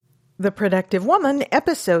The Productive Woman,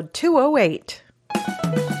 episode 208.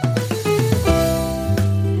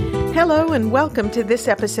 Hello and welcome to this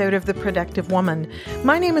episode of The Productive Woman.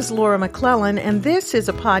 My name is Laura McClellan, and this is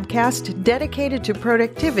a podcast dedicated to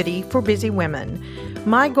productivity for busy women.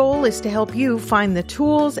 My goal is to help you find the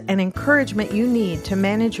tools and encouragement you need to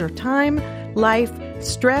manage your time, life,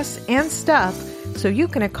 stress, and stuff so you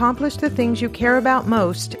can accomplish the things you care about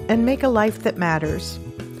most and make a life that matters.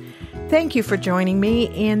 Thank you for joining me.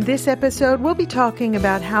 In this episode, we'll be talking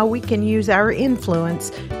about how we can use our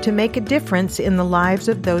influence to make a difference in the lives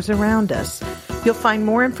of those around us. You'll find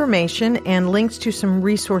more information and links to some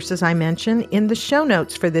resources I mention in the show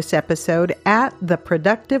notes for this episode at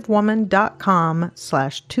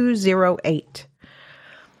theproductivewoman.com/208.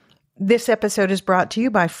 This episode is brought to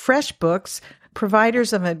you by FreshBooks,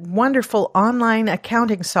 providers of a wonderful online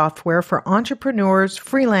accounting software for entrepreneurs,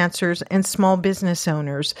 freelancers, and small business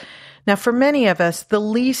owners. Now, for many of us, the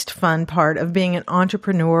least fun part of being an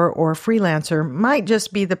entrepreneur or a freelancer might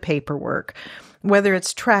just be the paperwork. Whether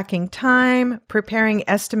it's tracking time, preparing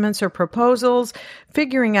estimates or proposals,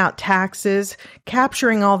 figuring out taxes,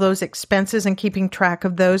 capturing all those expenses and keeping track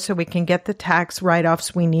of those so we can get the tax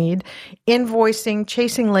write-offs we need, invoicing,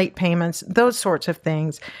 chasing late payments, those sorts of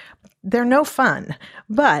things. They're no fun.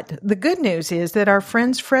 But the good news is that our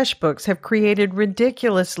friends FreshBooks have created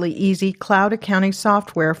ridiculously easy cloud accounting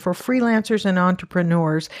software for freelancers and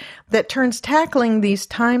entrepreneurs that turns tackling these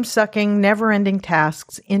time-sucking, never-ending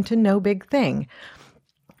tasks into no big thing.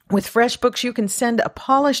 With FreshBooks, you can send a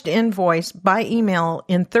polished invoice by email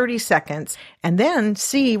in 30 seconds and then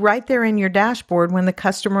see right there in your dashboard when the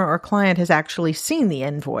customer or client has actually seen the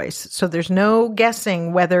invoice. So there's no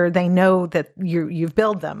guessing whether they know that you've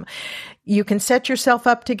billed them. You can set yourself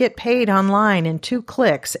up to get paid online in 2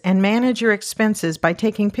 clicks and manage your expenses by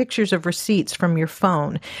taking pictures of receipts from your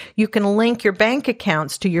phone. You can link your bank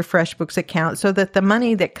accounts to your FreshBooks account so that the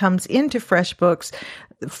money that comes into FreshBooks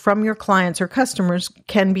from your clients or customers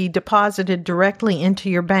can be deposited directly into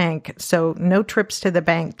your bank. So no trips to the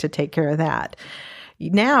bank to take care of that.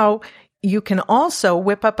 Now, you can also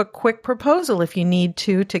whip up a quick proposal if you need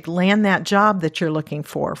to land that job that you're looking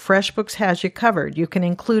for. FreshBooks has you covered. You can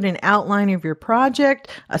include an outline of your project,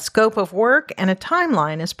 a scope of work, and a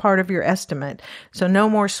timeline as part of your estimate. So no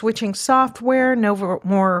more switching software, no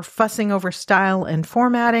more fussing over style and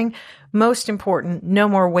formatting. Most important, no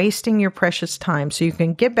more wasting your precious time so you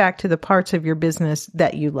can get back to the parts of your business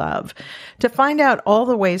that you love. To find out all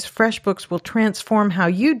the ways FreshBooks will transform how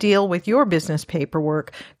you deal with your business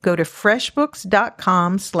paperwork, go to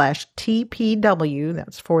freshbooks.com/TPW.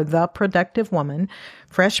 That's for The Productive Woman.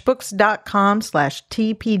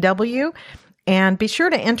 freshbooks.com/TPW. And be sure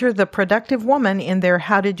to enter The Productive Woman in their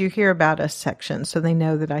How Did You Hear About Us section so they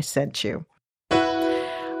know that I sent you.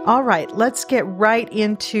 All right, let's get right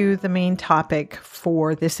into the main topic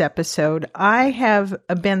for this episode. I have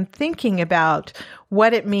been thinking about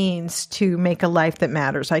what it means to make a life that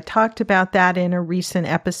matters. I talked about that in a recent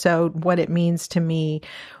episode, what it means to me.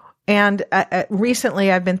 And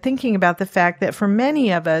recently, I've been thinking about the fact that for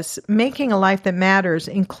many of us, making a life that matters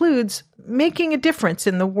includes making a difference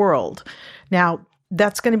in the world. Now,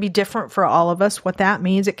 that's going to be different for all of us. What that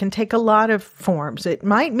means, it can take a lot of forms. It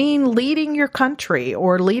might mean leading your country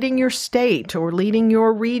or leading your state or leading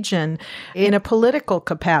your region in a political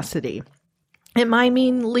capacity. It might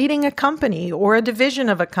mean leading a company or a division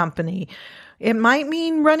of a company. It might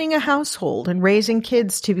mean running a household and raising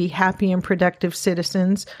kids to be happy and productive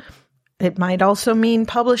citizens. It might also mean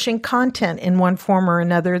publishing content in one form or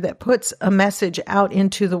another that puts a message out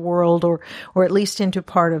into the world or at least into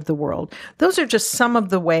part of the world. Those are just some of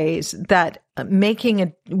the ways that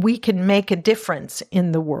we can make a difference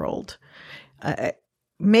in the world.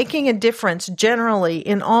 Making a difference generally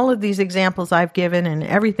in all of these examples I've given and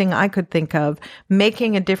everything I could think of,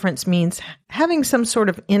 making a difference means having some sort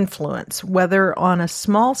of influence, whether on a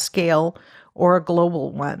small scale or a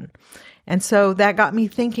global one. And so that got me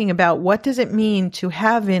thinking about what does it mean to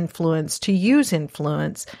have influence, to use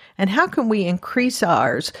influence, and how can we increase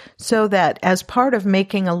ours so that as part of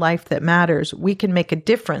making a life that matters, we can make a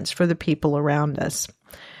difference for the people around us.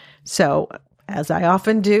 So as I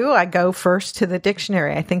often do, I go first to the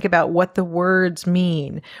dictionary. I think about what the words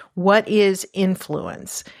mean. What is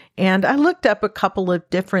influence? And I looked up a couple of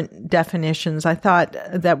different definitions I thought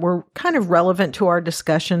that were kind of relevant to our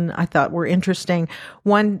discussion, I thought were interesting.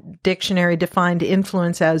 One dictionary defined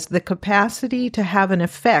influence as the capacity to have an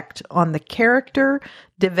effect on the character,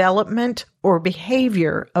 development, or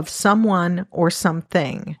behavior of someone or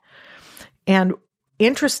something. And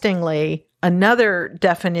interestingly, Another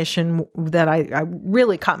definition that I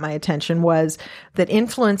really caught my attention was that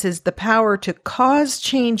influence is the power to cause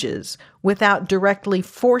changes without directly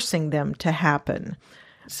forcing them to happen.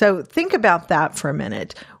 So think about that for a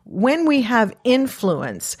minute. When we have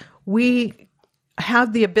influence, we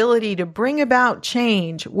have the ability to bring about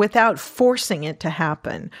change without forcing it to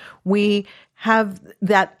happen. We have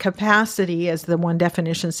that capacity, as the one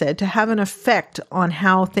definition said, to have an effect on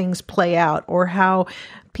how things play out or how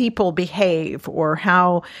people behave or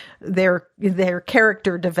how their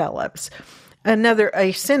character develops.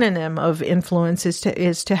 A synonym of influence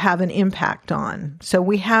is to have an impact on. So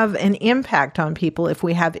we have an impact on people if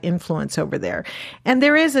we have influence over there. And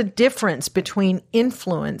there is a difference between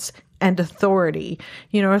influence and authority.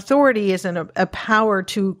 Authority isn't a power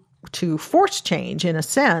to force change in a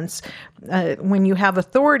sense. When you have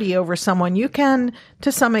authority over someone, you can,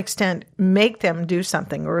 to some extent, make them do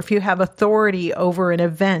something. Or if you have authority over an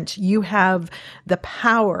event, you have the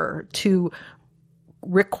power to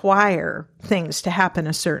require things to happen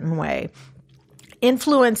a certain way.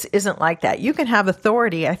 Influence isn't like that. You can have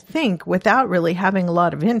authority, I think, without really having a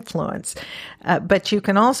lot of influence. But you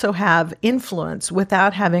can also have influence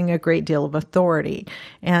without having a great deal of authority.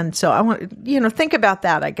 And so I want, think about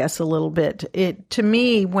that, I guess, a little bit. To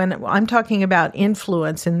me, when I'm talking about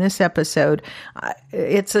influence in this episode,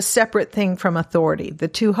 it's a separate thing from authority. The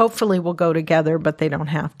two hopefully will go together, but they don't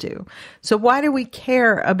have to. So why do we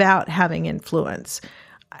care about having influence?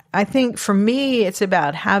 I think for me, it's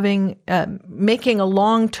about making a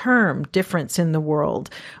long-term difference in the world.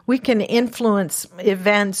 We can influence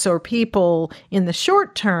events or people in the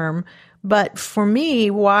short term, but for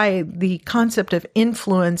me, why the concept of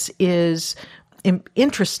influence is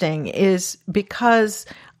interesting is because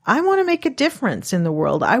I want to make a difference in the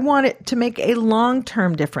world. I want it to make a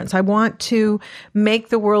long-term difference. I want to make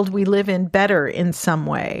the world we live in better in some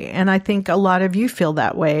way. And I think a lot of you feel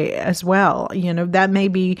that way as well. That may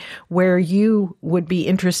be where you would be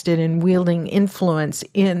interested in wielding influence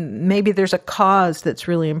in. Maybe there's a cause that's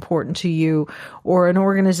really important to you or an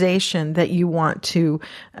organization that you want to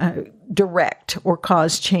direct or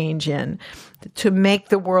cause change in to make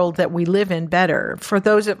the world that we live in better. For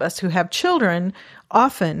those of us who have children,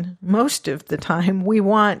 often, most of the time, we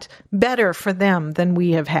want better for them than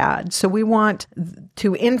we have had. So we want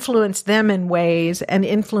to influence them in ways and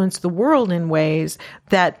influence the world in ways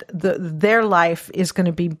that their life is going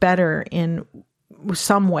to be better in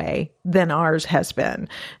some way than ours has been.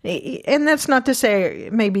 And that's not to say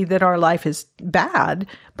maybe that our life is bad,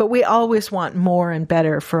 but we always want more and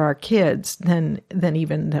better for our kids than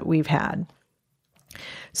even that we've had.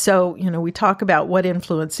 So, we talk about what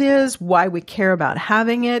influence is, why we care about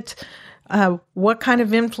having it. What kind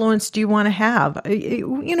of influence do you want to have?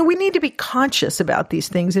 We need to be conscious about these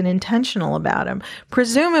things and intentional about them.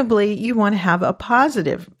 Presumably, you want to have a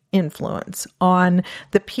positive influence on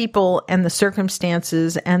the people and the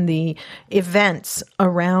circumstances and the events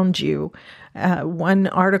around you. One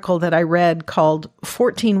article that I read called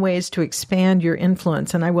 14 Ways to Expand Your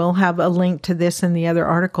Influence, and I will have a link to this and the other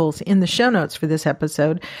articles in the show notes for this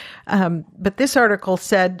episode. But this article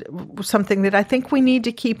said something that I think we need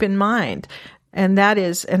to keep in mind. And that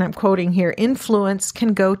is, and I'm quoting here, influence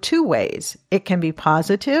can go two ways. It can be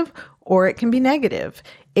positive or it can be negative.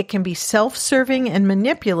 It can be self-serving and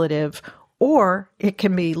manipulative, or it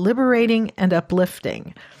can be liberating and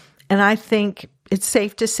uplifting. And I think it's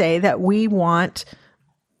safe to say that we want,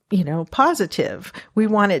 positive. We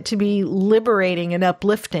want it to be liberating and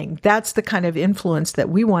uplifting. That's the kind of influence that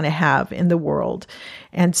we want to have in the world.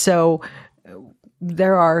 And so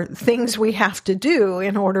there are things we have to do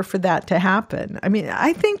in order for that to happen. I mean,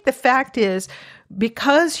 I think the fact is,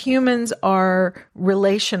 because humans are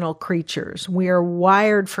relational creatures, we are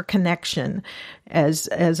wired for connection, as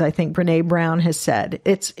I think Brené Brown has said.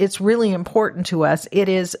 It's really important to us. It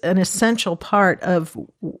is an essential part of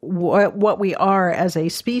what we are as a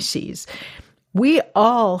species. We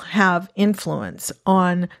all have influence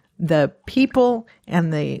on the people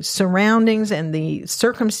and the surroundings and the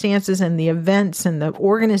circumstances and the events and the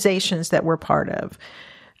organizations that we're part of.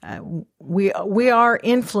 We are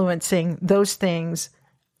influencing those things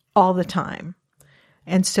all the time.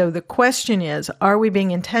 And so the question is, are we being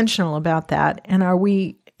intentional about that? And are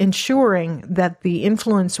we ensuring that the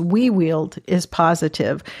influence we wield is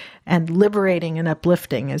positive and liberating and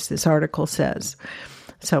uplifting, as this article says?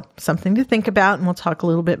 So something to think about, and we'll talk a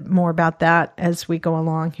little bit more about that as we go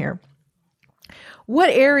along here.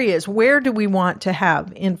 Where do we want to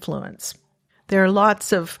have influence? There are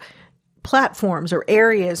lots of platforms or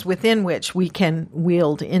areas within which we can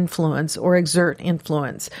wield influence or exert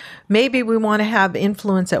influence. Maybe we want to have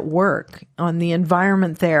influence at work on the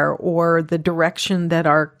environment there or the direction that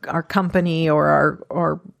our company or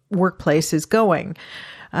our workplace is going.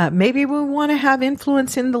 Maybe we want to have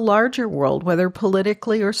influence in the larger world, whether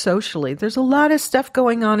politically or socially. There's a lot of stuff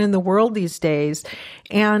going on in the world these days.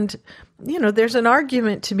 And there's an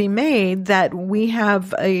argument to be made that we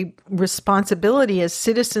have a responsibility as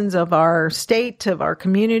citizens of our state, of our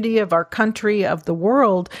community, of our country, of the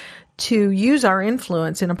world, to use our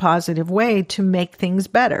influence in a positive way to make things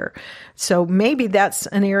better. So maybe that's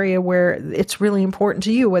an area where it's really important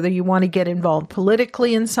to you, whether you want to get involved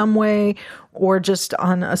politically in some way or just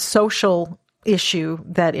on a social issue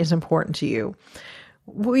that is important to you.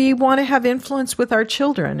 We want to have influence with our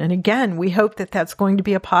children. And again, we hope that that's going to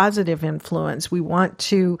be a positive influence. We want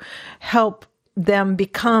to help them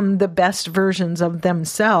become the best versions of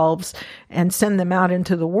themselves and send them out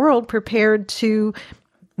into the world prepared to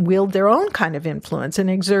wield their own kind of influence and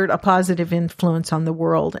exert a positive influence on the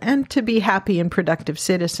world and to be happy and productive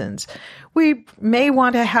citizens. We may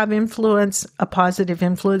want to have a positive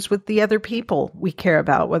influence with the other people we care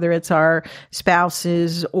about, whether it's our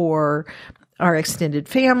spouses or our extended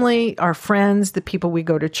family, our friends, the people we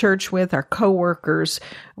go to church with, our coworkers.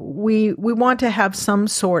 We want to have some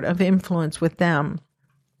sort of influence with them.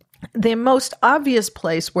 The most obvious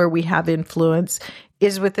place where we have influence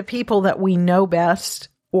is with the people that we know best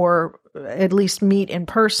or at least meet in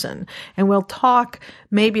person. And we'll talk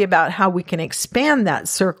maybe about how we can expand that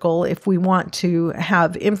circle if we want to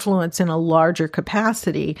have influence in a larger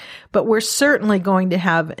capacity. But we're certainly going to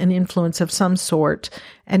have an influence of some sort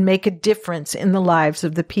and make a difference in the lives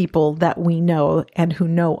of the people that we know and who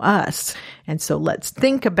know us. And so let's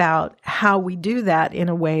think about how we do that in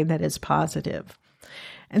a way that is positive.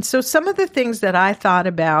 And so some of the things that I thought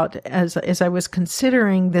about as I was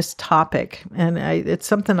considering this topic, and it's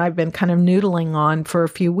something I've been kind of noodling on for a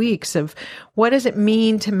few weeks, of what does it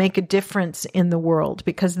mean to make a difference in the world?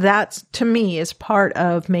 Because that, to me, is part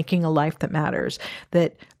of making a life that matters.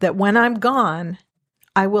 That when I'm gone,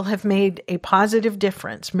 I will have made a positive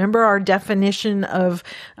difference. Remember, our definition of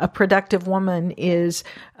a productive woman is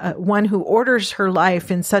one who orders her life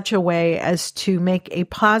in such a way as to make a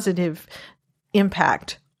positive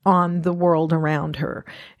impact on the world around her.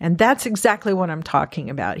 And that's exactly what I'm talking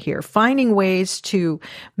about here. Finding ways to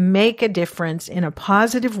make a difference in a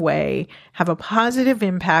positive way, have a positive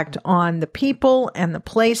impact on the people and the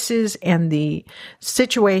places and the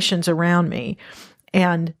situations around me,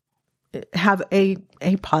 and have a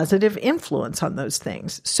positive influence on those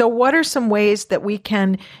things. So what are some ways that we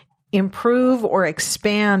can improve or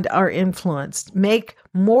expand our influence, make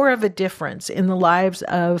more of a difference in the lives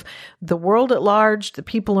of the world at large, the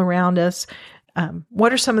people around us?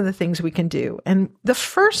 What are some of the things we can do? And the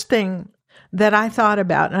first thing that I thought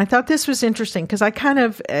about, and I thought this was interesting because I kind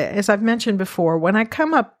of, as I've mentioned before, when I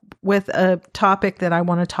come up with a topic that I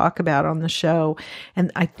want to talk about on the show,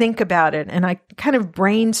 and I think about it and I kind of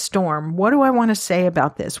brainstorm, what do I want to say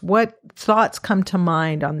about this? What thoughts come to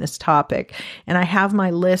mind on this topic? And I have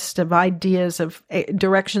my list of ideas of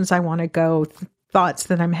directions I want to go, thoughts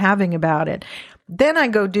that I'm having about it. Then I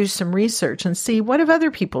go do some research and see what have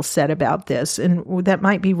other people said about this and that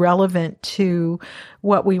might be relevant to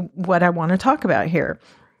what I want to talk about here.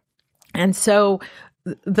 And so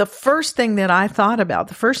the first thing that I thought about,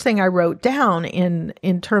 the first thing I wrote down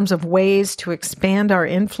in terms of ways to expand our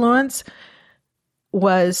influence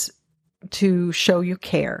was to show you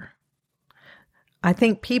care. I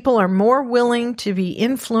think people are more willing to be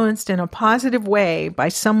influenced in a positive way by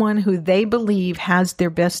someone who they believe has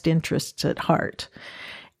their best interests at heart.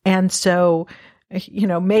 And so,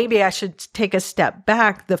 maybe I should take a step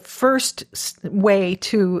back. The first way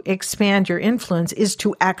to expand your influence is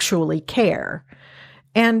to actually care.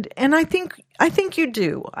 And I think you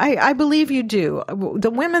do. I believe you do.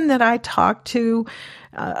 The women that I talk to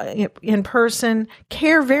in person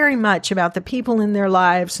care very much about the people in their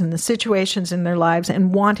lives and the situations in their lives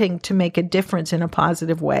and wanting to make a difference in a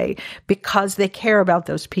positive way because they care about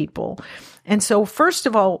those people. And so, first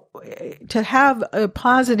of all, to have a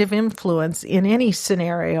positive influence in any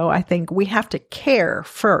scenario, I think we have to care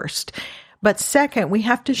first. But second, we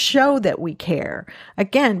have to show that we care.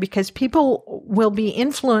 Again, because people will be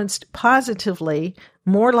influenced positively,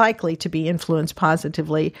 more likely to be influenced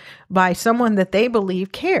positively by someone that they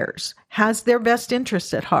believe cares, has their best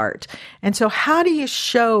interests at heart. And so how do you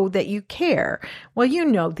show that you care? Well, you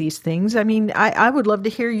know these things. I mean, I would love to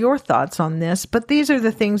hear your thoughts on this, but these are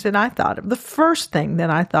the things that I thought of. The first thing that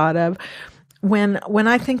I thought of when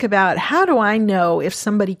I think about how do I know if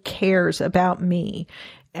somebody cares about me,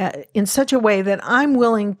 in such a way that I'm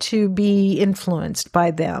willing to be influenced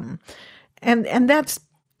by them. And that's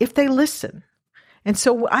if they listen. And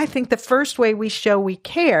so I think the first way we show we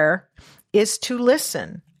care is to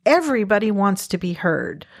listen. Everybody wants to be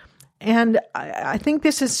heard. And I think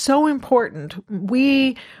this is so important.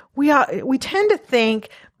 We tend to think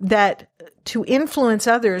that to influence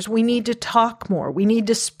others, we need to talk more. We need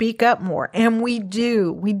to speak up more. And we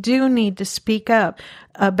do. We do need to speak up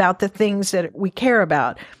about the things that we care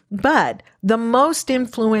about. But the most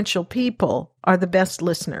influential people are the best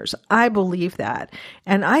listeners. I believe that.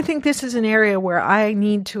 And I think this is an area where I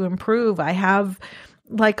need to improve. I have,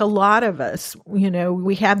 like a lot of us,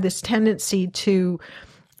 we have this tendency to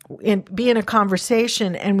be in a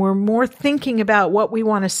conversation and we're more thinking about what we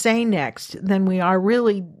want to say next than we are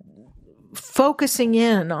really focusing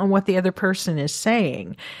in on what the other person is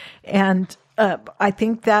saying. And I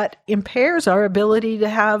think that impairs our ability to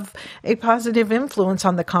have a positive influence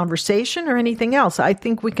on the conversation or anything else. I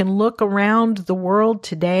think we can look around the world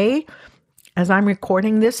today, as I'm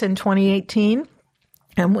recording this in 2018,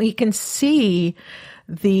 and we can see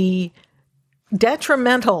the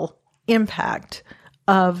detrimental impact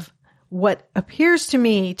of what appears to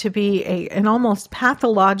me to be an almost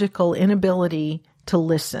pathological inability to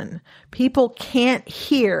listen. People can't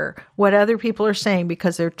hear what other people are saying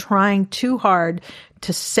because they're trying too hard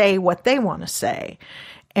to say what they want to say.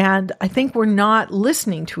 And I think we're not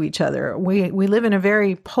listening to each other. We live in a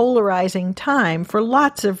very polarizing time for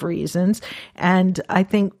lots of reasons. And I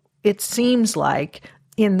think it seems like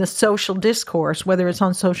in the social discourse, whether it's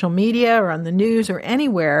on social media or on the news or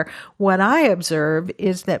anywhere, what I observe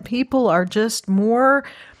is that people are just more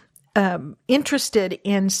interested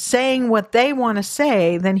in saying what they want to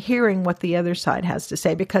say than hearing what the other side has to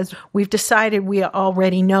say, because we've decided we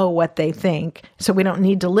already know what they think, so we don't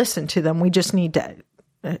need to listen to them. We just need to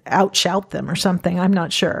outshout them or something. I'm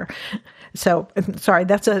not sure. So sorry,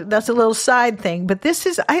 that's a little side thing, but this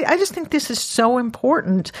is, I just think this is so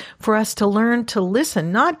important for us to learn to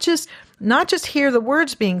listen, not just hear the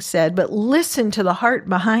words being said, but listen to the heart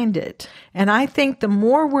behind it. And I think the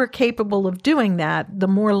more we're capable of doing that, the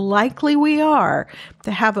more likely we are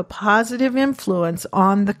to have a positive influence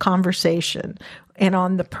on the conversation and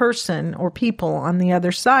on the person or people on the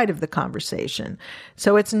other side of the conversation.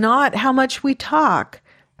 So it's not how much we talk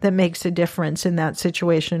that makes a difference in that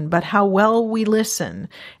situation, but how well we listen.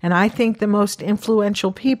 And I think the most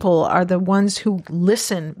influential people are the ones who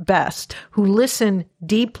listen best, who listen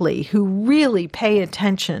deeply, who really pay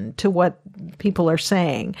attention to what people are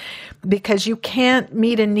saying. Because you can't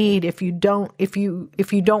meet a need if you don't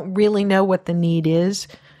really know what the need is,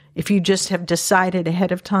 if you just have decided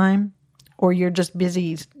ahead of time, or you're just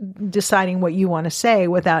busy deciding what you want to say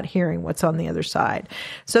without hearing what's on the other side.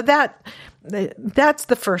 So that's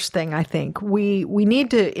the first thing I think. We need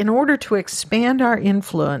to, in order to expand our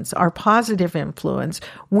influence, our positive influence,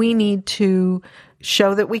 we need to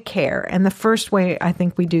show that we care. And the first way I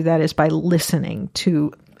think we do that is by listening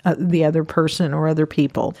to the other person or other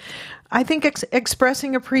people. I think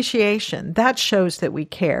expressing appreciation, that shows that we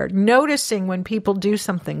care. Noticing when people do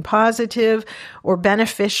something positive or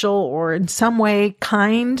beneficial or in some way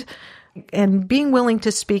kind, and being willing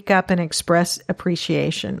to speak up and express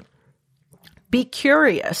appreciation. Be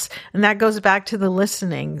curious, and that goes back to the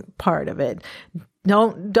listening part of it.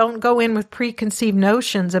 Don't go in with preconceived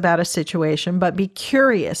notions about a situation, but be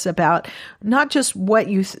curious about not just what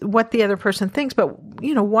the other person thinks, but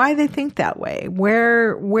why they think that way,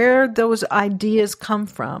 where those ideas come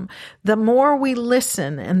from. The more we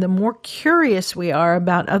listen and the more curious we are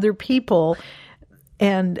about other people,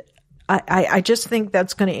 and I just think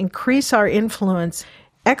that's going to increase our influence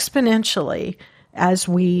exponentially as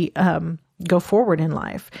we go forward in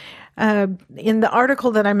life. In the article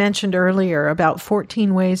that I mentioned earlier about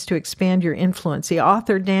 14 ways to expand your influence, the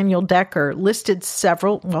author Daniel Decker listed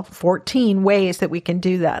 14 ways that we can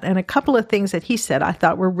do that. And a couple of things that he said I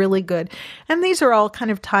thought were really good. And these are all kind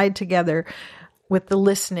of tied together with the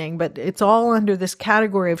listening, but it's all under this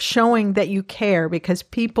category of showing that you care, because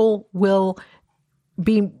people will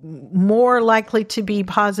be more likely to be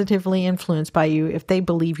positively influenced by you if they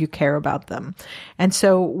believe you care about them. And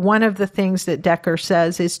so one of the things that Decker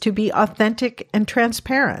says is to be authentic and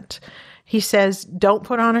transparent. He says, don't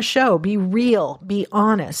put on a show, be real, be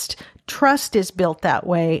honest. Trust is built that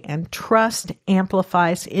way, and trust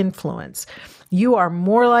amplifies influence. You are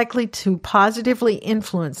more likely to positively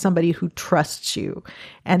influence somebody who trusts you.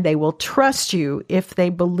 And they will trust you if they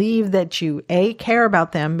believe that you, A, care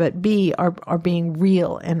about them, but B, are being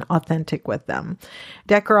real and authentic with them.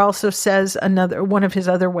 Decker also says one of his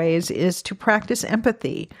other ways is to practice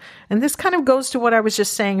empathy. And this kind of goes to what I was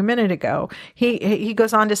just saying a minute ago. He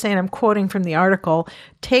goes on to say, and I'm quoting from the article,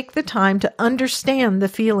 take the time to understand the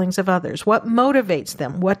feelings of others. What motivates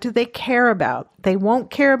them? What do they care about? They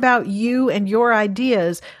won't care about you and your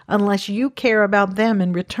ideas unless you care about them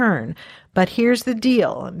in return. But here's the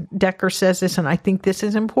deal. And Decker says this, and I think this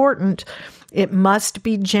is important. It must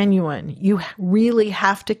be genuine. You really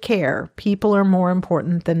have to care. People are more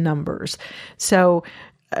important than numbers. So,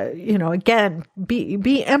 again,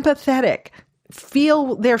 be empathetic.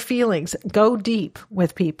 Feel their feelings. Go deep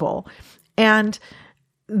with people. And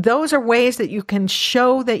those are ways that you can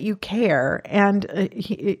show that you care. And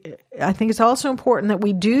I think it's also important that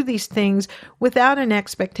we do these things without an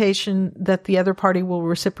expectation that the other party will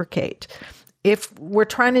reciprocate. If we're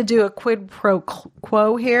trying to do a quid pro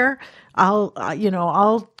quo here,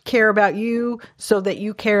 I'll care about you so that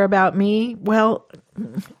you care about me. Well,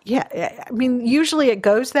 yeah, I mean, usually it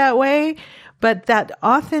goes that way. But that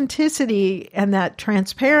authenticity and that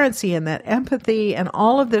transparency and that empathy and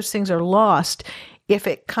all of those things are lost if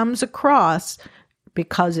it comes across,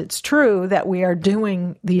 because it's true, that we are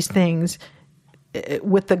doing these things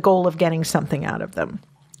with the goal of getting something out of them.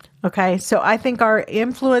 Okay, so I think our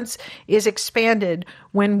influence is expanded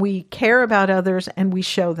when we care about others and we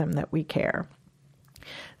show them that we care.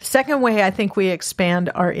 The second way I think we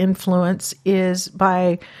expand our influence is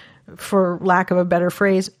by, for lack of a better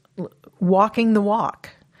phrase, walking the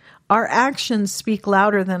walk. Our actions speak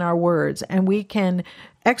louder than our words, and we can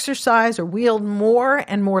exercise or wield more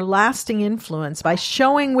and more lasting influence by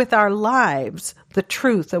showing with our lives the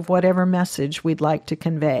truth of whatever message we'd like to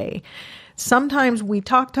convey. Sometimes we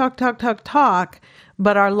talk,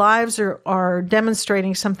 but our lives are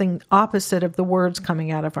demonstrating something opposite of the words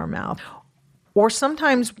coming out of our mouth. Or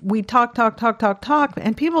sometimes we talk,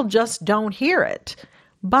 and people just don't hear it,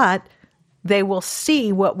 but they will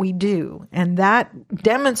see what we do, and that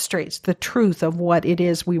demonstrates the truth of what it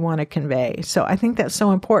is we want to convey. So I think that's so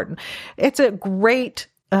important. It's a great,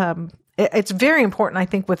 it's very important, I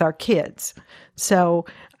think, with our kids. So,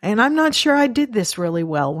 and I'm not sure I did this really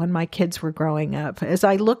well when my kids were growing up. As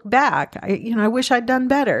I look back, I wish I'd done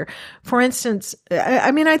better. For instance,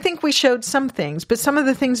 I think we showed some things, but some of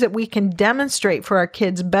the things that we can demonstrate for our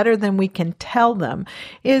kids better than we can tell them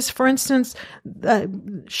is, for instance,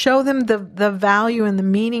 show them the value and the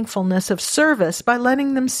meaningfulness of service by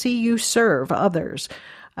letting them see you serve others.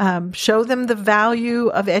 Show them the value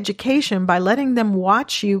of education by letting them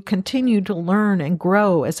watch you continue to learn and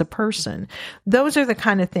grow as a person. Those are the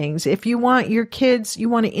kind of things. If you want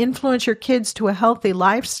to influence your kids to a healthy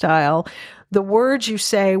lifestyle, the words you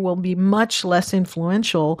say will be much less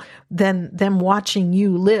influential than them watching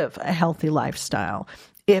you live a healthy lifestyle.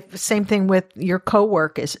 Same thing with your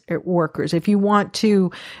co-workers. If you want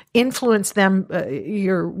to influence them,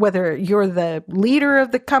 whether you're the leader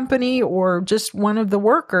of the company or just one of the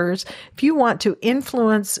workers, if you want to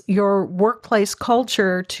influence your workplace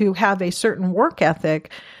culture to have a certain work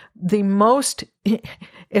ethic, the most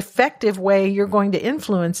effective way you're going to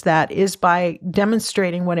influence that is by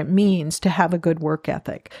demonstrating what it means to have a good work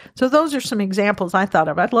ethic. So those are some examples I thought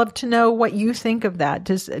of. I'd love to know what you think of that.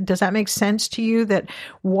 Does that make sense to you, that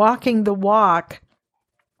walking the walk,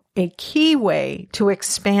 a key way to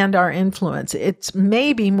expand our influence? It's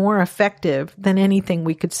maybe more effective than anything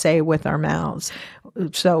we could say with our mouths.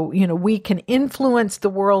 So, we can influence the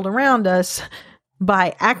world around us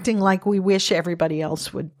by acting like we wish everybody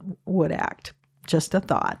else would act. Just a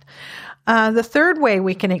thought. The third way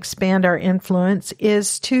we can expand our influence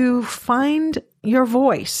is to find your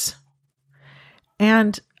voice.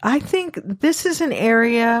 And I think this is an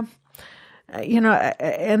area,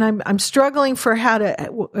 and I'm struggling for how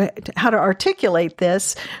to articulate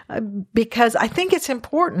this, because I think it's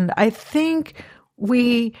important. I think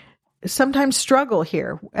we sometimes struggle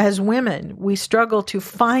here as women. We struggle to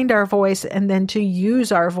find our voice and then to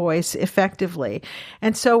use our voice effectively.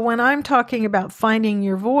 And so when I'm talking about finding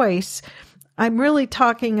your voice, I'm really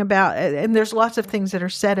talking about, and there's lots of things that are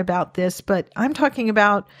said about this, but I'm talking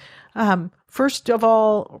about, first of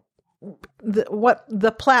all,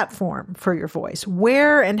 the platform for your voice.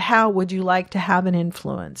 Where and how would you like to have an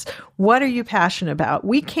influence? What are you passionate about?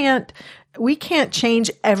 We can't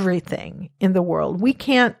change everything in the world. We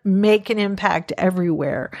can't make an impact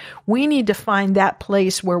everywhere. We need to find that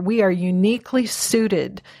place where we are uniquely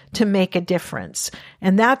suited to make a difference.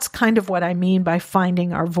 And that's kind of what I mean by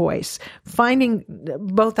finding our voice. Finding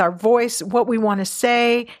both our voice, what we want to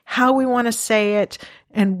say, how we want to say it,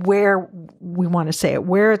 and where we want to say it,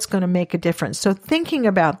 where it's going to make a difference. So thinking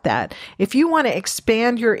about that, if you want to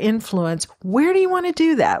expand your influence, where do you want to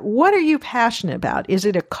do that? What are you passionate about? Is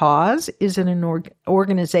it a cause? Is it an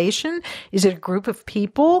organization? Is it a group of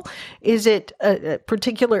people? Is it a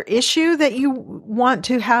particular issue that you want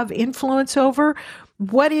to have influence over?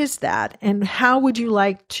 What is that? And how would you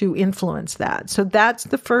like to influence that? So that's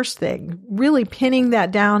the first thing, really pinning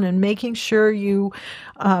that down and making sure you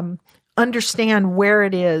understand where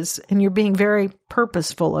it is and you're being very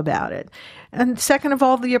purposeful about it. And second of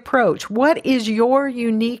all, the approach. What is your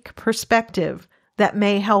unique perspective that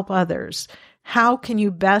may help others? How can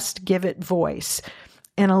you best give it voice?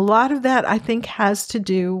 And a lot of that, I think, has to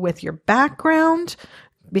do with your background,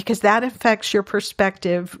 because that affects your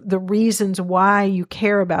perspective, the reasons why you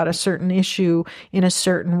care about a certain issue in a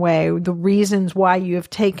certain way, the reasons why you have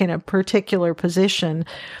taken a particular position.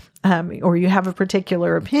 Or you have a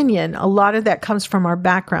particular opinion. A lot of that comes from our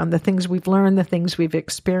background, the things we've learned, the things we've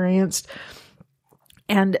experienced.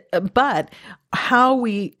 But how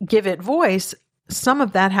we give it voice, some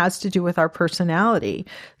of that has to do with our personality.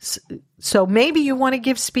 So maybe you want to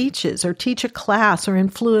give speeches or teach a class or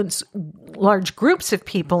influence large groups of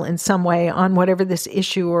people in some way on whatever this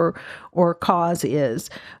issue or cause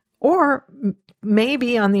is. Or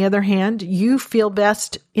maybe, on the other hand, you feel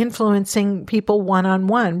best influencing people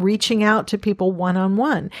one-on-one, reaching out to people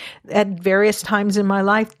one-on-one. At various times in my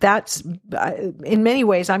life, that's, in many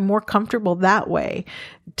ways, I'm more comfortable that way,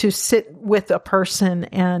 to sit with a person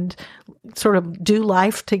and sort of do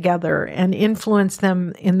life together and influence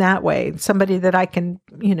them in that way. Somebody that I can,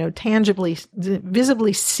 tangibly,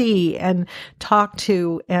 visibly see and talk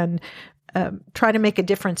to and try to make a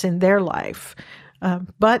difference in their life.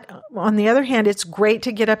 But on the other hand, it's great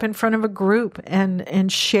to get up in front of a group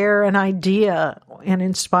and share an idea and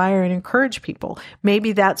inspire and encourage people.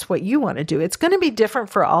 Maybe that's what you want to do. It's going to be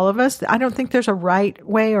different for all of us. I don't think there's a right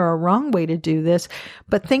way or a wrong way to do this,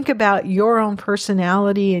 but think about your own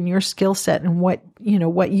personality and your skill set and what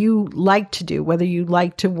you like to do, whether you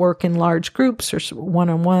like to work in large groups or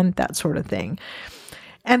one-on-one, that sort of thing.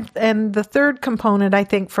 And the third component, I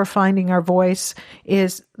think, for finding our voice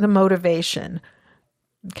is the motivation.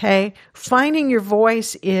 Okay. Finding your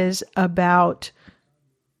voice is about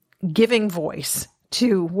giving voice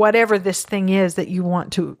to whatever this thing is that you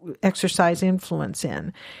want to exercise influence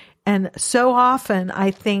in. And so often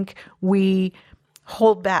I think we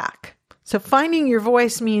hold back. So finding your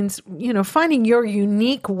voice means, finding your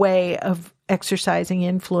unique way of exercising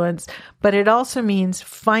influence, but it also means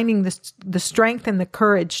finding the strength and the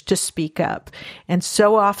courage to speak up. And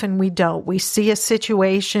so often we don't. We see a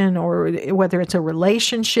situation, or whether it's a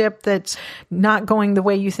relationship that's not going the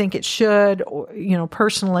way you think it should, or,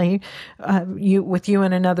 personally, with you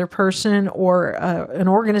and another person, or an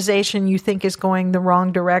organization you think is going the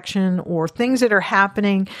wrong direction, or things that are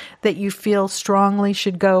happening that you feel strongly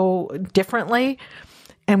should go differently,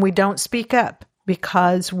 and we don't speak up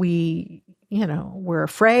because we're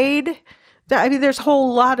afraid. There's a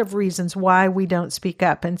whole lot of reasons why we don't speak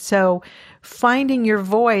up. And so finding your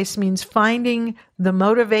voice means finding the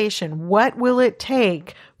motivation. What will it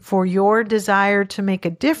take for your desire to make a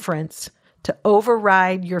difference to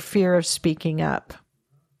override your fear of speaking up?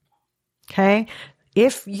 Okay?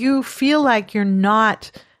 If you feel like you're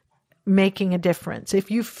not making a difference, if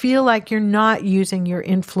you feel like you're not using your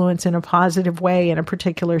influence in a positive way in a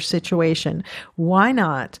particular situation, why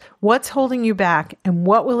not? What's holding you back, and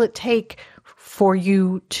what will it take for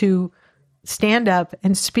you to stand up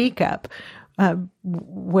and speak up? Again,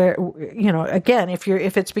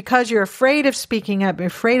 if it's because you're afraid of speaking up, you're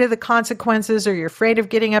afraid of the consequences, or you're afraid of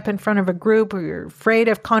getting up in front of a group, or you're afraid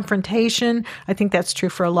of confrontation, I think that's true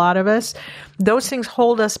for a lot of us. Those things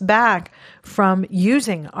hold us back from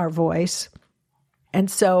using our voice.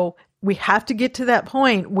 And so we have to get to that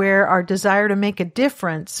point where our desire to make a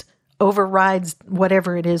difference overrides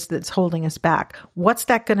whatever it is that's holding us back. What's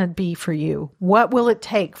that going to be for you? What will it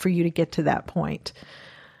take for you to get to that point?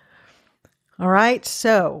 All right,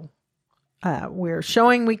 so we're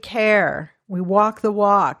showing we care, we walk the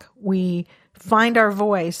walk, we find our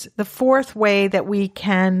voice. The fourth way that we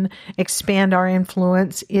can expand our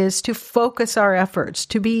influence is to focus our efforts,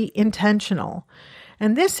 to be intentional.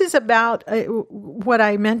 And this is about what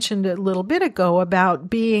I mentioned a little bit ago about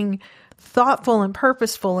being thoughtful and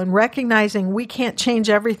purposeful and recognizing we can't change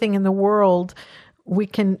everything in the world.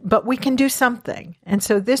 But we can do something. And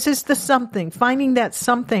so this is the something, finding that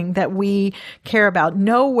something that we care about.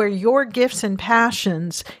 Know where your gifts and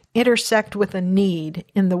passions intersect with a need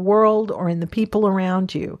in the world or in the people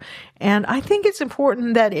around you. And I think it's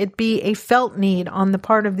important that it be a felt need on the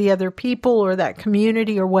part of the other people or that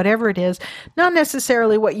community or whatever it is, not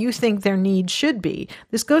necessarily what you think their need should be.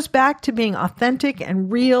 This goes back to being authentic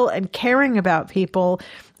and real and caring about people.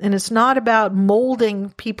 And it's not about molding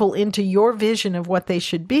people into your vision of what they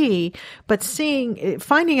should be, but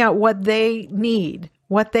finding out what they need,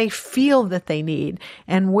 what they feel that they need,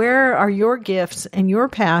 and where are your gifts and your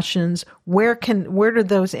passions? Where do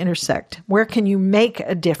those intersect? Where can you make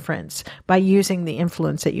a difference by using the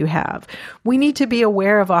influence that you have? We need to be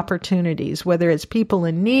aware of opportunities, whether it's people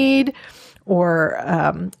in need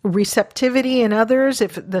or receptivity in others.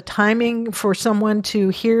 If the timing for someone to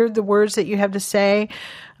hear the words that you have to say,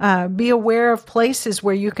 be aware of places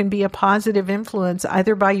where you can be a positive influence,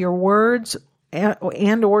 either by your words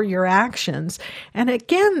and or your actions. And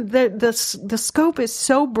again, the scope is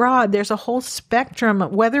so broad. There's a whole spectrum,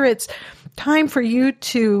 whether it's time for you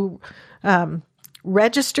to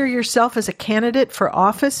register yourself as a candidate for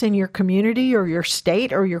office in your community or your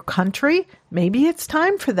state or your country. Maybe it's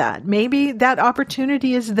time for that. Maybe that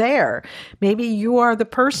opportunity is there. Maybe you are the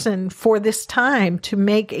person for this time to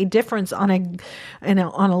make a difference on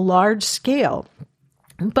a large scale.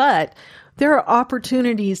 But there are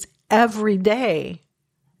opportunities every day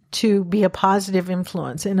to be a positive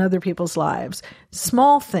influence in other people's lives.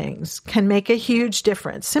 Small things can make a huge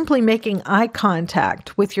difference. Simply making eye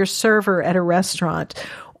contact with your server at a restaurant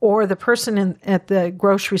or the person at the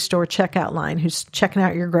grocery store checkout line who's checking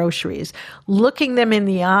out your groceries, looking them in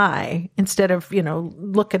the eye instead of,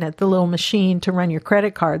 looking at the little machine to run your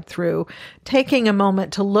credit card through, taking a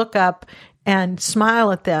moment to look up and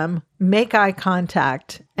smile at them, make eye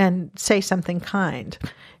contact, and say something kind.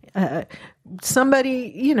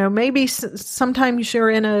 Somebody, maybe sometimes you're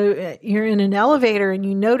in an elevator and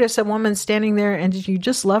you notice a woman standing there and you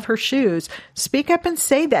just love her shoes. Speak up and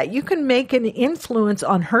say that. You can make an influence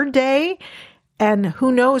on her day, and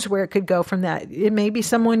who knows where it could go from that. It may be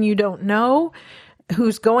someone you don't know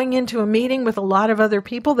who's going into a meeting with a lot of other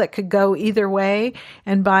people that could go either way.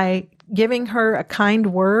 And by giving her a kind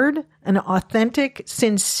word, an authentic,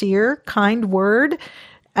 sincere, kind word,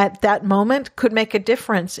 at that moment could make a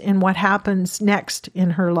difference in what happens next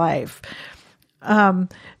in her life. A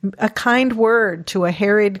kind word to a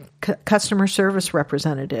harried customer service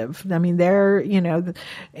representative. I mean,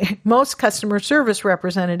 most customer service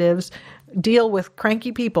representatives deal with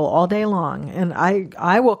cranky people all day long. And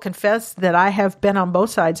I will confess that I have been on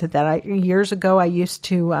both sides of that. Years ago, I used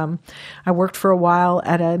to, I worked for a while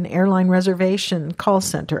at an airline reservation call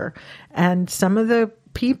center, and some of the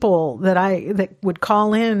people that would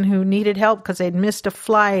call in who needed help because they'd missed a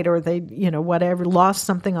flight or they, lost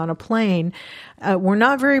something on a plane, were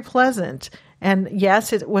not very pleasant. And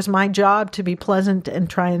yes, it was my job to be pleasant and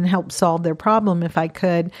try and help solve their problem if I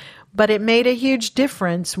could. But it made a huge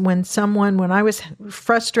difference when I was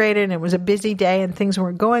frustrated and it was a busy day and things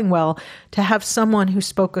weren't going well, to have someone who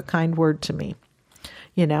spoke a kind word to me.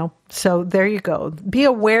 So there you go. Be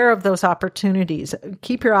aware of those opportunities.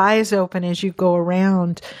 Keep your eyes open as you go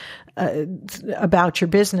around about your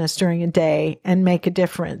business during a day and make a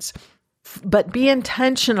difference. But be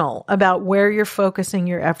intentional about where you're focusing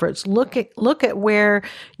your efforts. Look at where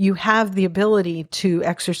you have the ability to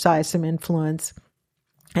exercise some influence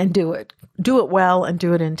and do it. Do it well and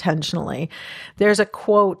do it intentionally. There's a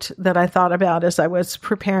quote that I thought about as I was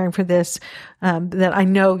preparing for this, that I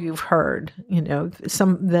know you've heard,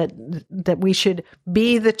 that we should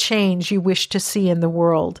be the change you wish to see in the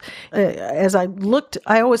world. As I looked,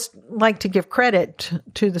 I always like to give credit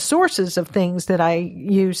to the sources of things that I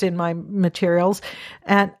use in my materials.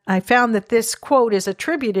 And I found that this quote is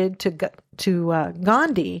attributed to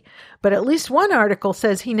Gandhi, but at least one article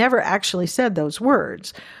says he never actually said those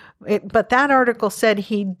words. But that article said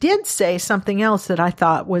he did say something else that I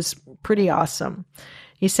thought was pretty awesome.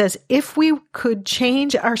 He says, if we could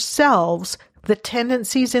change ourselves, the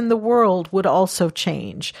tendencies in the world would also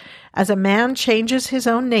change. As a man changes his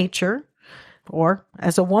own nature, or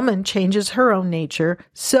as a woman changes her own nature,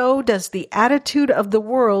 so does the attitude of the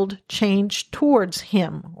world change towards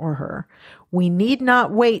him or her. We need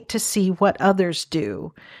not wait to see what others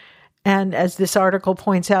do. And as this article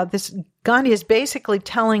points out, Gandhi is basically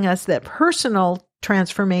telling us that personal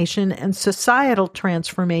transformation and societal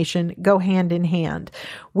transformation go hand in hand.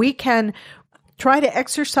 We can try to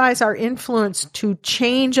exercise our influence to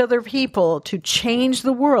change other people, to change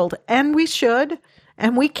the world. And we should,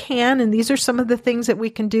 and we can, and these are some of the things that we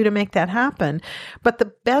can do to make that happen. But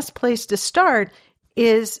the best place to start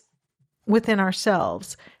is within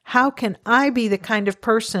ourselves. How can I be the kind of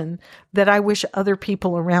person that I wish other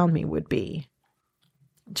people around me would be?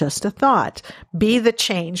 Just a thought. Be the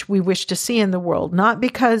change we wish to see in the world, not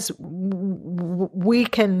because we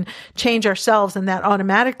can change ourselves and that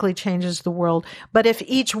automatically changes the world, but if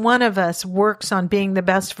each one of us works on being the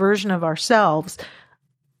best version of ourselves,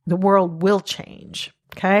 the world will change.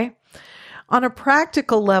 Okay? On a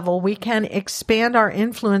practical level, we can expand our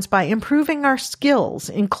influence by improving our skills,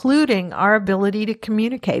 including our ability to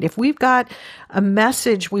communicate. If we've got a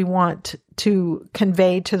message we want to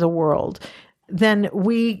convey to the world, then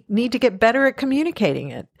we need to get better at communicating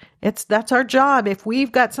it. That's our job. If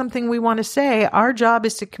we've got something we want to say, our job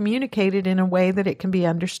is to communicate it in a way that it can be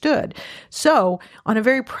understood. So on a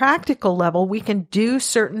very practical level, we can do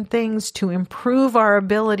certain things to improve our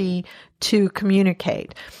ability to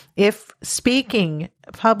communicate. If speaking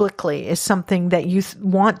publicly is something that you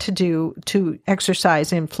want to do to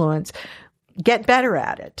exercise influence, get better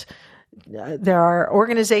at it. There are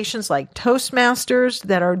organizations like Toastmasters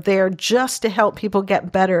that are there just to help people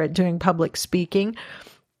get better at doing public speaking.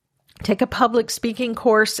 Take a public speaking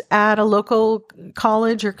course at a local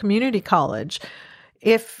college or community college.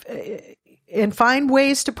 And find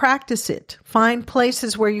ways to practice it. Find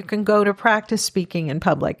places where you can go to practice speaking in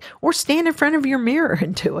public, or stand in front of your mirror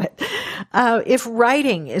and do it. If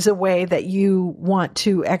writing is a way that you want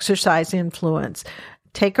to exercise influence,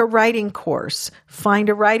 take a writing course, find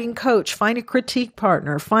a writing coach, find a critique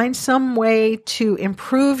partner, find some way to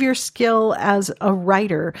improve your skill as a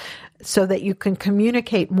writer so that you can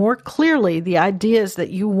communicate more clearly the ideas that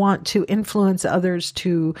you want to influence others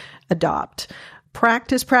to adopt.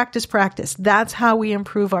 Practice, practice, practice. That's how we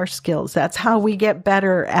improve our skills. That's how we get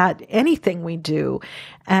better at anything we do.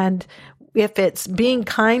 And if it's being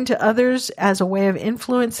kind to others as a way of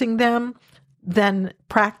influencing them, then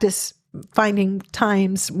practice finding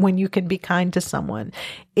times when you can be kind to someone.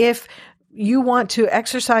 If you want to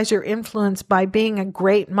exercise your influence by being a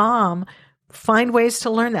great mom, find ways to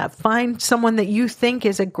learn that. Find someone that you think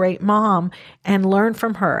is a great mom and learn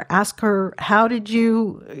from her. Ask her, how do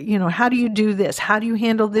you do this? How do you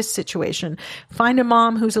handle this situation? Find a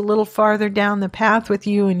mom who's a little farther down the path with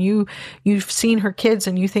you and you've seen her kids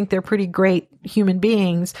and you think they're pretty great human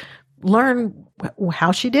beings. Learn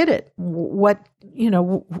how she did it.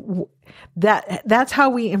 That's how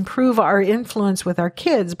we improve our influence with our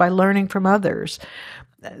kids, by learning from others.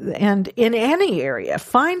 And in any area,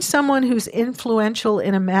 find someone who's influential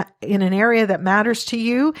in an area that matters to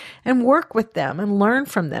you and work with them and learn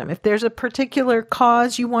from them. If there's a particular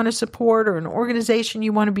cause you want to support or an organization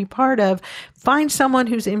you want to be part of, find someone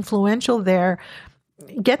who's influential there.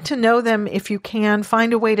 Get to know them if you can.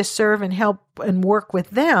 Find a way to serve and help and work with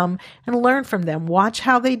them and learn from them. Watch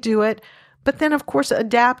how they do it. But then, of course,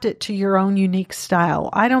 adapt it to your own unique style.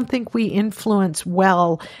 I don't think we influence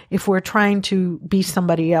well if we're trying to be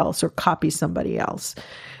somebody else or copy somebody else.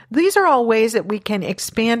 These are all ways that we can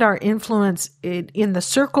expand our influence in the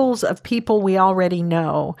circles of people we already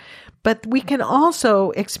know. But we can also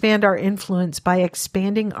expand our influence by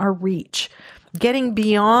expanding our reach, getting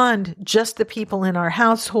beyond just the people in our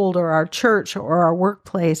household or our church or our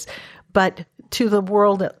workplace, but to the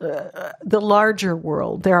world, the larger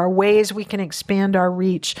world. There are ways we can expand our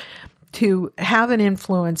reach to have an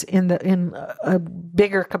influence in a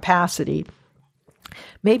bigger capacity.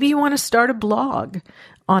 Maybe you want to start a blog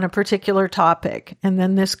on a particular topic. And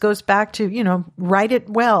then this goes back to, write it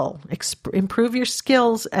well, improve your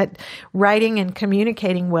skills at writing and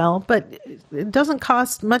communicating well, but it doesn't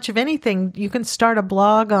cost much of anything. You can start a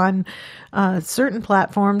blog on certain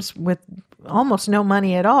platforms with almost no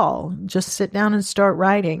money at all. Just sit down and start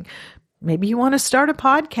writing. Maybe you want to start a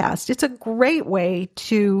podcast. It's a great way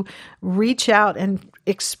to reach out and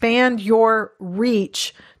expand your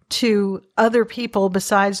reach to other people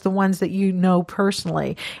besides the ones that you know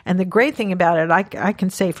personally. And the great thing about it, I can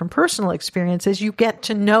say from personal experience, is you get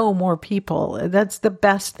to know more people. That's the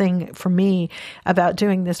best thing for me about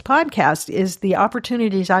doing this podcast, is the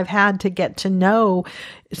opportunities I've had to get to know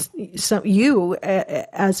you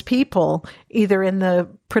as people, either in the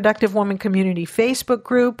Productive Woman Community Facebook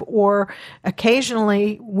group, or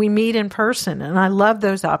occasionally we meet in person. And I love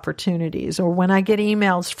those opportunities. Or when I get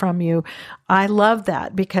emails from you, I love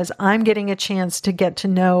that because I'm getting a chance to get to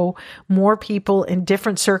know more people in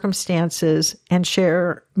different circumstances and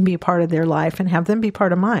be part of their life and have them be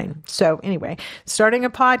part of mine. So anyway, starting a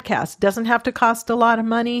podcast doesn't have to cost a lot of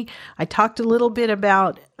money. I talked a little bit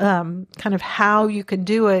about kind of how you can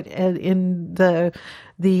do it in the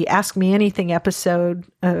Ask Me Anything episode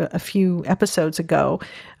a few episodes ago.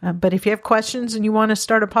 But if you have questions and you want to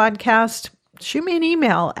start a podcast, shoot me an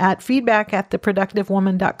email at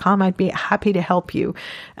feedback@theproductivewoman.com. I'd be happy to help you.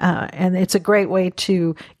 And it's a great way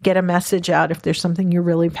to get a message out if there's something you're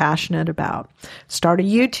really passionate about. Start a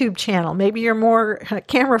YouTube channel. Maybe you're more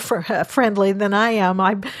camera friendly than I am.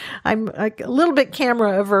 I'm a little bit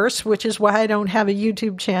camera averse, which is why I don't have a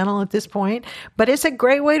YouTube channel at this point. But it's a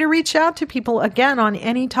great way to reach out to people, again, on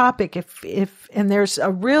any topic. And there's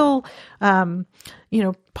a real,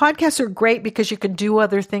 podcasts are great because you can do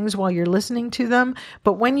other things while you're listening to them.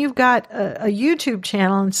 But when you've got a YouTube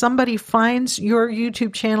channel and somebody finds your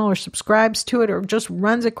YouTube channel or subscribes to it or just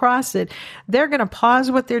runs across it, they're going to pause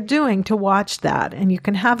what they're doing to watch that. And you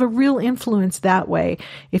can have a real influence that way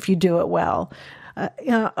if you do it well.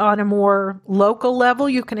 On a more local level,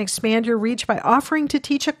 you can expand your reach by offering to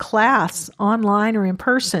teach a class online or in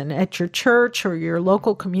person at your church or your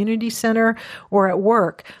local community center or at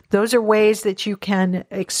work. Those are ways that you can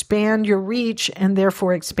expand your reach and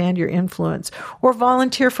therefore expand your influence. Or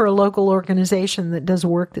volunteer for a local organization that does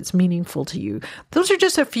work that's meaningful to you. Those are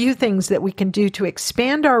just a few things that we can do to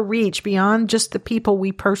expand our reach beyond just the people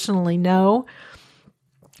we personally know.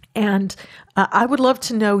 And I would love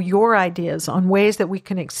to know your ideas on ways that we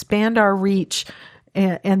can expand our reach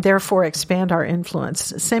and therefore expand our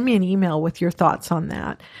influence. Send me an email with your thoughts on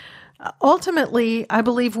that. Ultimately, I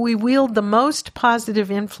believe we wield the most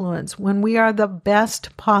positive influence when we are the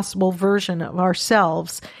best possible version of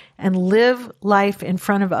ourselves and live life in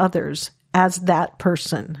front of others as that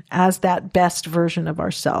person, as that best version of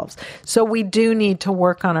ourselves. So we do need to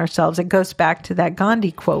work on ourselves. It goes back to that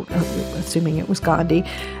Gandhi quote, assuming it was Gandhi.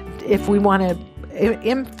 If we want to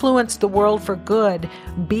influence the world for good,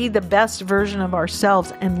 be the best version of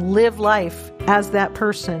ourselves and live life as that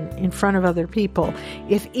person in front of other people.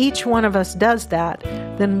 If each one of us does that,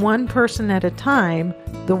 then one person at a time,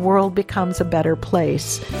 the world becomes a better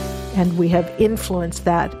place. And we have influenced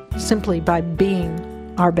that simply by being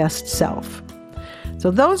our best self. So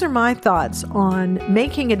those are my thoughts on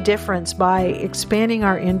making a difference by expanding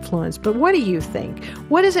our influence. But what do you think?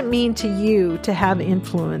 What does it mean to you to have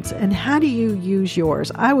influence, and how do you use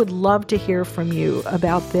yours? I would love to hear from you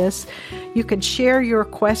about this. You can share your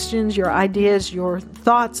questions, your ideas, your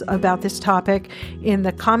thoughts about this topic in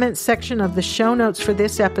the comments section of the show notes for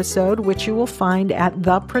this episode, which you will find at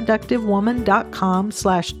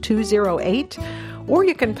theproductivewoman.com/208. Or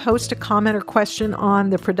you can post a comment or question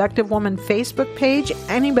on the Productive Woman Facebook page.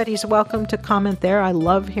 Anybody's welcome to comment there. I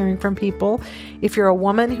love hearing from people. If you're a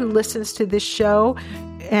woman who listens to this show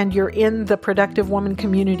and you're in the Productive Woman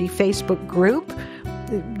Community Facebook group,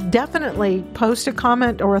 definitely post a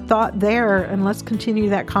comment or a thought there, and let's continue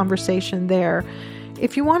that conversation there.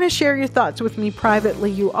 If you want to share your thoughts with me privately,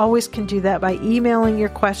 you always can do that by emailing your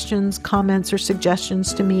questions, comments, or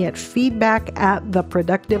suggestions to me at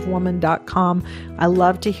feedback@theproductivewoman.com. I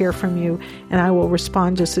love to hear from you, and I will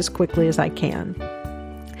respond just as quickly as I can.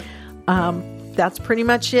 That's pretty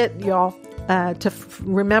much it, y'all.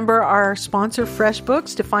 Remember our sponsor,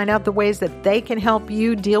 FreshBooks, to find out the ways that they can help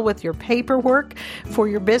you deal with your paperwork for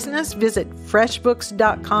your business. Visit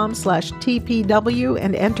freshbooks.com/TPW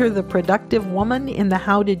and enter the Productive Woman in the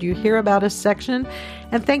How Did You Hear About Us section.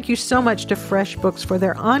 And thank you so much to FreshBooks for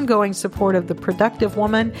their ongoing support of the Productive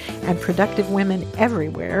Woman and productive women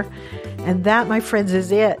everywhere. And that, my friends,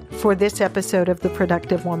 is it for this episode of The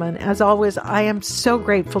Productive Woman. As always, I am so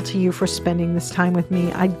grateful to you for spending this time with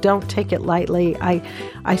me. I don't take it lightly. I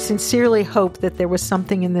sincerely hope that there was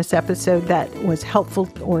something in this episode that was helpful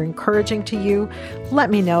or encouraging to you.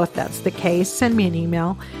 Let me know if that's the case. Send me an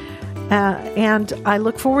email. And I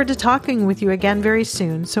look forward to talking with you again very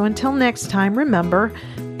soon. So until next time, remember,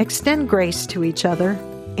 extend grace to each other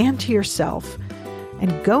and to yourself,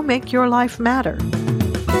 and go make your life matter.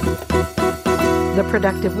 The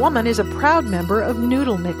Productive Woman is a proud member of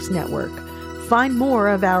Noodle Mix Network. Find more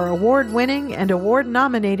of our award-winning and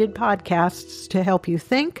award-nominated podcasts to help you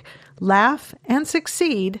think, laugh, and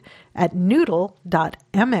succeed at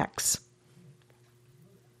noodle.mx.